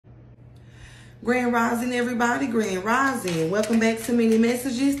Grand Rising, everybody. Grand Rising. Welcome back to Many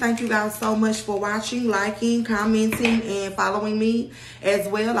Messages. Thank you guys so much for watching, liking, commenting, and following me as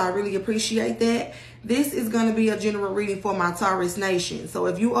well. I really appreciate that. This is going to be a general reading for my Taurus nation. So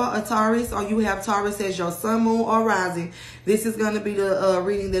if you are a Taurus or you have Taurus as your sun, moon, or rising, this is going to be the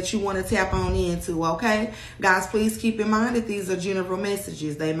reading that you want to tap on into, okay? Guys, please keep in mind that these are general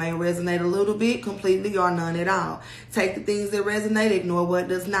messages. They may resonate a little bit, completely, or none at all. Take the things that resonate, ignore what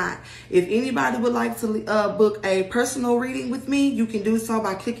does not. If anybody would like to book a personal reading with me, you can do so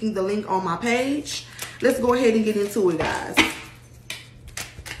by clicking the link on my page. Let's go ahead and get into it, guys.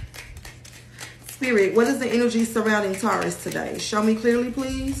 Spirit, what is the energy surrounding Taurus today? Show me clearly,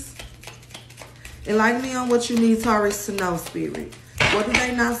 please. Enlighten me on what you need Taurus to know, Spirit. What do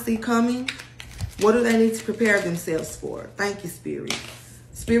they not see coming? What do they need to prepare themselves for? Thank you, Spirit.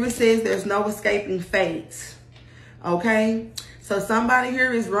 Spirit says there's no escaping fate. Okay? So somebody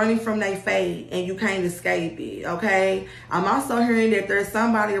here is running from their fate and you can't escape it. Okay? I'm also hearing that there's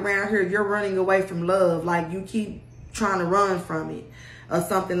somebody around here, you're running away from love. Like you keep trying to run from it. Or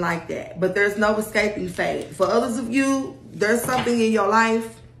something like that. But there's no escaping fate. For others of you, there's something in your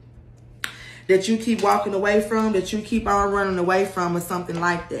life that you keep walking away from, that you keep on running away from, or something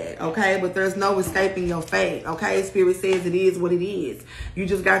like that. Okay? But there's no escaping your fate. Okay? Spirit says it is what it is. You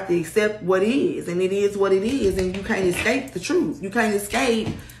just got to accept what is. And it is what it is. And you can't escape the truth. You can't escape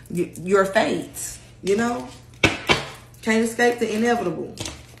your fate. You know? Can't escape the inevitable.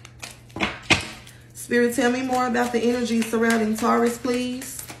 Spirit, tell me more about the energy surrounding Taurus,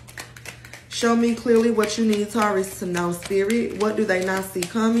 please. Show me clearly what you need Taurus to know, Spirit. What do they not see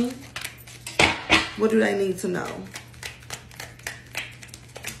coming? What do they need to know?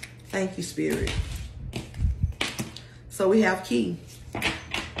 Thank you, Spirit. So we have key.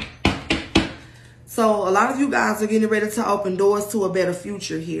 So a lot of you guys are getting ready to open doors to a better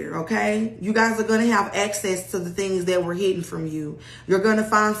future here, okay? You guys are going to have access to the things that were hidden from you. You're going to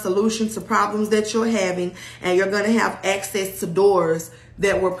find solutions to problems that you're having, and you're going to have access to doors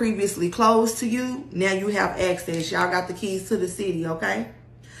that were previously closed to you. Now you have access. Y'all got the keys to the city, okay?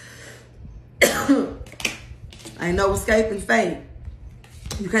 Ain't no escaping fate.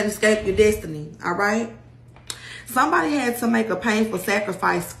 You can't escape your destiny, all right? Somebody had to make a painful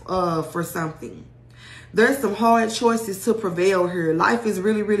sacrifice for something. There's some hard choices to prevail here. Life is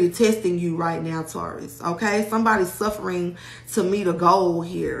really, really testing you right now, Taurus, okay? Somebody's suffering to meet a goal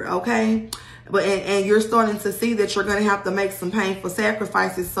here, okay? But and you're starting to see that you're going to have to make some painful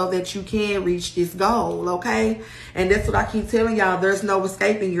sacrifices so that you can reach this goal, okay? And that's what I keep telling y'all. There's no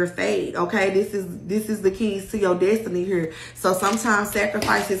escaping your fate, okay? This is the keys to your destiny here. So sometimes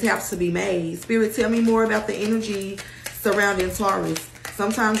sacrifices have to be made. Spirit, tell me more about the energy surrounding Taurus.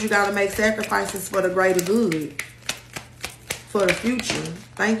 Sometimes you got to make sacrifices for the greater good, for the future.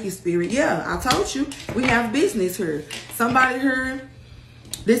 Thank you, Spirit. Yeah, I told you. We have business here. Somebody here,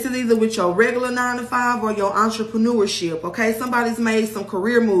 this is either with your regular 9-to-5 or your entrepreneurship, okay? Somebody's made some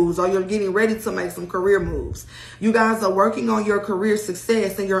career moves or you're getting ready to make some career moves. You guys are working on your career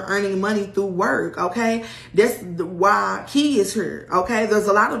success and you're earning money through work, okay? That's why key is here, okay? There's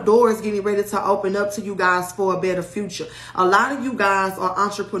a lot of doors getting ready to open up to you guys for a better future. A lot of you guys are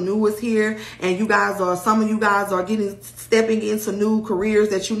entrepreneurs here, and you guys are, some of you guys are stepping into new careers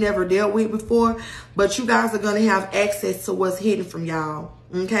that you never dealt with before, but you guys are going to have access to what's hidden from y'all.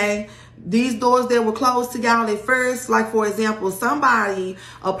 Okay, these doors that were closed to y'all at first, like for example, somebody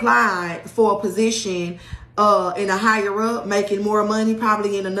applied for a position in a higher up, making more money,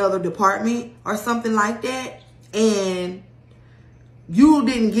 probably in another department or something like that, and you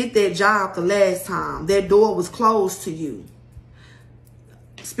didn't get that job the last time. That door was closed to you.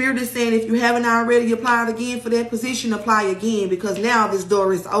 Spirit is saying if you haven't already applied again for that position, apply again, because now this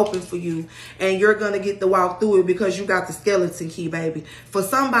door is open for you and you're going to get to walk through it because you got the skeleton key, baby. For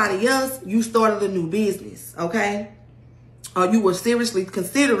somebody else, you started a new business, okay? Or you were seriously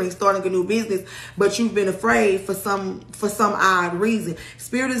considering starting a new business, but you've been afraid for some odd reason.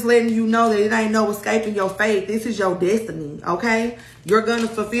 Spirit is letting you know that it ain't no escaping your fate. This is your destiny, okay? You're going to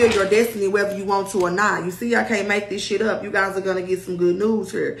fulfill your destiny whether you want to or not. You see, I can't make this shit up. You guys are going to get some good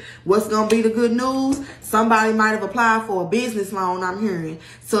news here. What's going to be the good news? Somebody might have applied for a business loan, I'm hearing,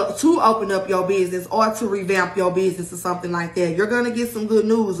 to open up your business or to revamp your business or something like that. You're going to get some good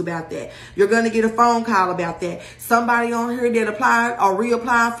news about that. You're going to get a phone call about that. Somebody on here that applied or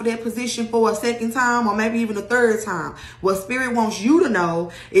reapplied for that position for a second time or maybe even a third time. What Spirit wants you to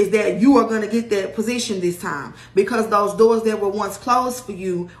know is that you are going to get that position this time, because those doors that were once closed for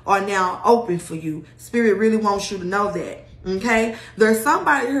you are now open for you. Spirit really wants you to know that. Okay, there's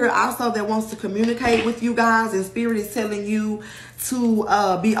somebody here also that wants to communicate with you guys, and Spirit is telling you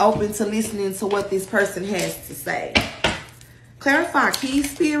to be open to listening to what this person has to say. Clarify key,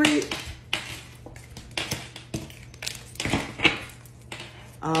 Spirit.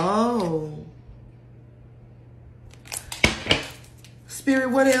 Oh. Spirit,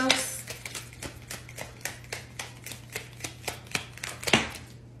 what else?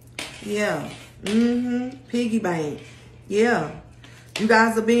 Yeah. Piggy bank. Yeah. You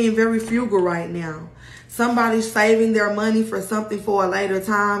guys are being very frugal right now. Somebody's saving their money for something for a later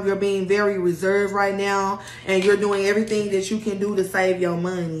time. You're being very reserved right now. And you're doing everything that you can do to save your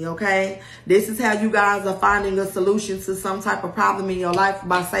money, okay? This is how you guys are finding a solution to some type of problem in your life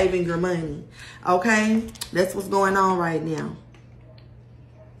by saving your money, okay? That's what's going on right now.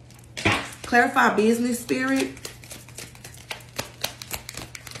 Clarify business, Spirit.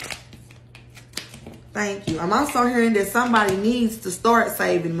 Thank you. I'm also hearing that somebody needs to start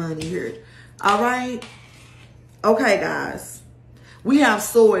saving money here. All right? Okay, guys. We have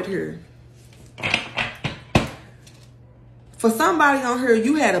sword here. For somebody on here,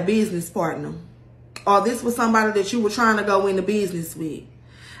 you had a business partner. Or this was somebody that you were trying to go into business with.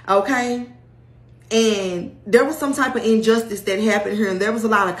 Okay? And there was some type of injustice that happened here. And there was a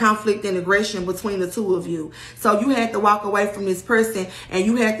lot of conflict and aggression between the two of you. So you had to walk away from this person. And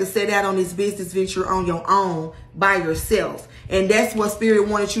you had to set out on this business venture on your own by yourself. And that's what Spirit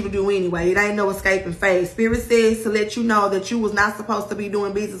wanted you to do anyway. It ain't no escaping phase. Spirit says to let you know that you was not supposed to be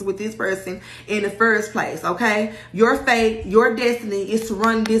doing business with this person in the first place, okay? Your fate, your destiny is to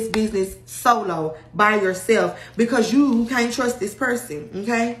run this business solo by yourself because you can't trust this person,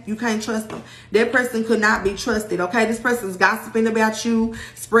 okay? You can't trust them. That person could not be trusted, okay? This person's gossiping about you,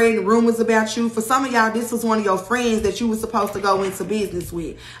 spreading rumors about you. For some of y'all, this was one of your friends that you were supposed to go into business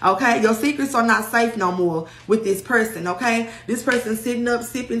with, okay? Your secrets are not safe no more with this person, okay? This person sitting up,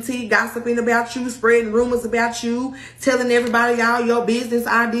 sipping tea, gossiping about you, spreading rumors about you, telling everybody all your business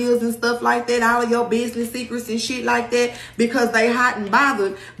ideas and stuff like that, all of your business secrets and shit like that, because they hot and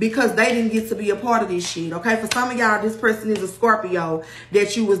bothered because they didn't get to be a part of this shit, okay? For some of y'all, this person is a Scorpio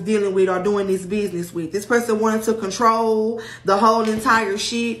that you was dealing with or doing this business with. This person wanted to control the whole entire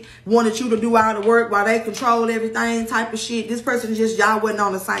shit, wanted you to do all the work while they controlled everything type of shit. This person just, y'all wasn't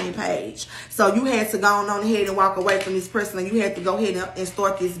on the same page. So you had to go on ahead and walk away from this person, and you had to go ahead and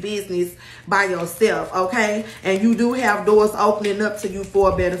start this business by yourself, okay? And you do have doors opening up to you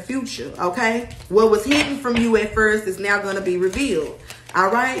for a better future, okay? What was hidden from you at first is now going to be revealed, all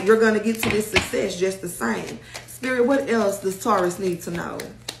right? You're going to get to this success just the same. Spirit, what else does Taurus need to know?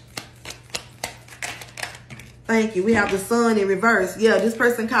 Thank you. We have the sun in reverse. Yeah, this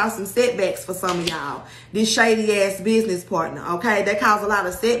person caused some setbacks for some of y'all. This shady-ass business partner, okay? That caused a lot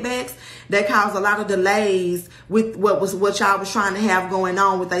of setbacks. That caused a lot of delays with what y'all was trying to have going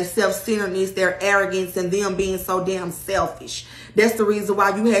on with their self-centeredness, their arrogance, and them being so damn selfish. That's the reason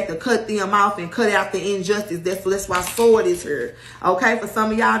why you had to cut them off and cut out the injustice. That's why sword is here. Okay, for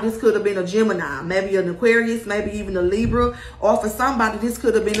some of y'all, this could have been a Gemini, maybe an Aquarius, maybe even a Libra. Or for somebody, this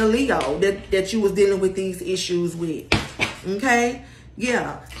could have been a Leo that you was dealing with these issues with. Okay?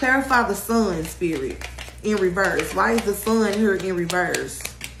 Yeah. Clarify the sun, Spirit, in reverse. Why is the sun here in reverse?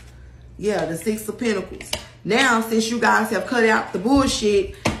 Yeah, the Six of Pentacles. Now, since you guys have cut out the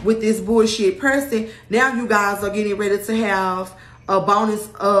bullshit with this bullshit person, now you guys are getting ready to have a bonus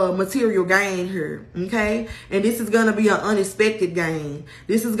material gain here, okay? And this is going to be an unexpected gain.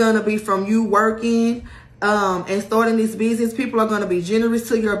 This is going to be from you working and starting this business. People are going to be generous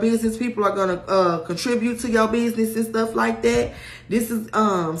to your business. People are going to contribute to your business and stuff like that. This is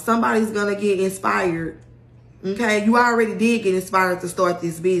somebody's going to get inspired, okay? You already did get inspired to start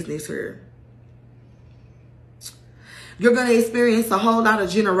this business here. You're going to experience a whole lot of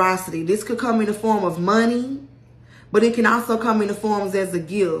generosity. This could come in the form of money, but it can also come in the forms as a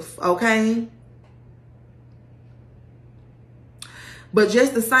gift, okay? But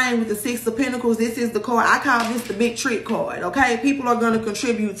just the same with the Six of Pentacles, this is the card. I call this the big trick card, okay? People are going to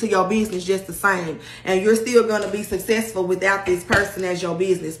contribute to your business just the same. And you're still going to be successful without this person as your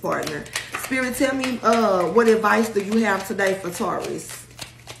business partner. Spirit, tell me what advice do you have today for Taurus?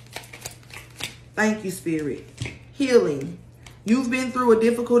 Thank you, Spirit. Healing. You've been through a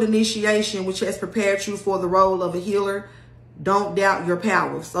difficult initiation which has prepared you for the role of a healer. Don't doubt your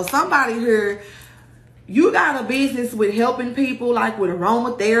power. So somebody here, you got a business with helping people, like with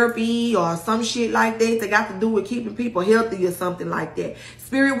aromatherapy or some shit like that. They got to do with keeping people healthy or something like that.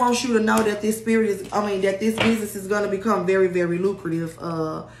 Spirit wants you to know that this that this business is going to become very, very lucrative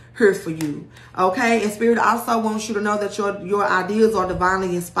here for you. Okay? And Spirit also wants you to know that your ideas are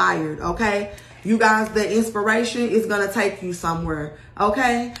divinely inspired. Okay? You guys, the inspiration is going to take you somewhere.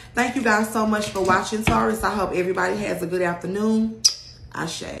 Okay? Thank you guys so much for watching, Taurus. I hope everybody has a good afternoon.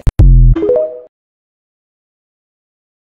 Ashe.